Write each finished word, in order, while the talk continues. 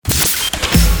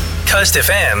Coast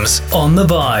FM's On The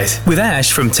Bite with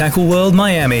Ash from Tackle World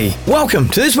Miami. Welcome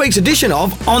to this week's edition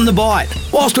of On The Bite.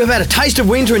 Whilst we've had a taste of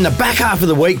winter in the back half of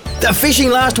the week, the fishing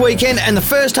last weekend and the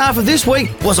first half of this week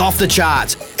was off the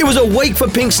charts. It was a week for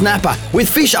pink snapper, with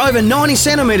fish over 90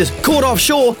 centimetres caught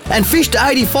offshore and fish to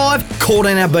 85 caught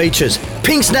on our beaches.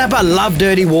 Pink snapper love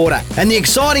dirty water, and the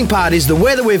exciting part is the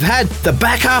weather we've had the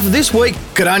back half of this week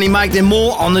could only make them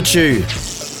more on the chew.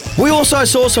 We also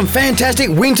saw some fantastic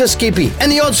winter skippy and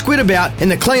the odd squid about in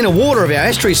the cleaner water of our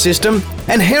estuary system,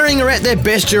 and herring are at their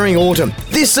best during autumn,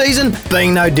 this season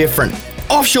being no different.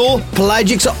 Offshore,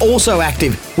 pelagics are also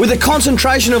active. With the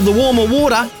concentration of the warmer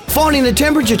water, finding the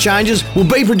temperature changes will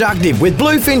be productive, with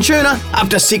bluefin tuna up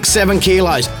to 6-7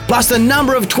 kilos. Plus the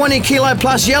number of 20 kilo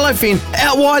plus yellowfin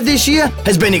out wide this year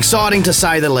has been exciting to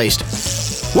say the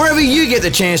least. Wherever you get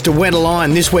the chance to wet a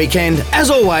line this weekend,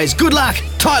 as always, good luck,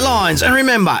 tight lines, and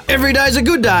remember, every day's a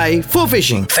good day for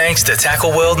fishing. Thanks to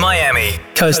Tackle World Miami.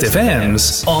 Coast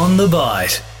FM's On The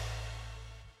Bite.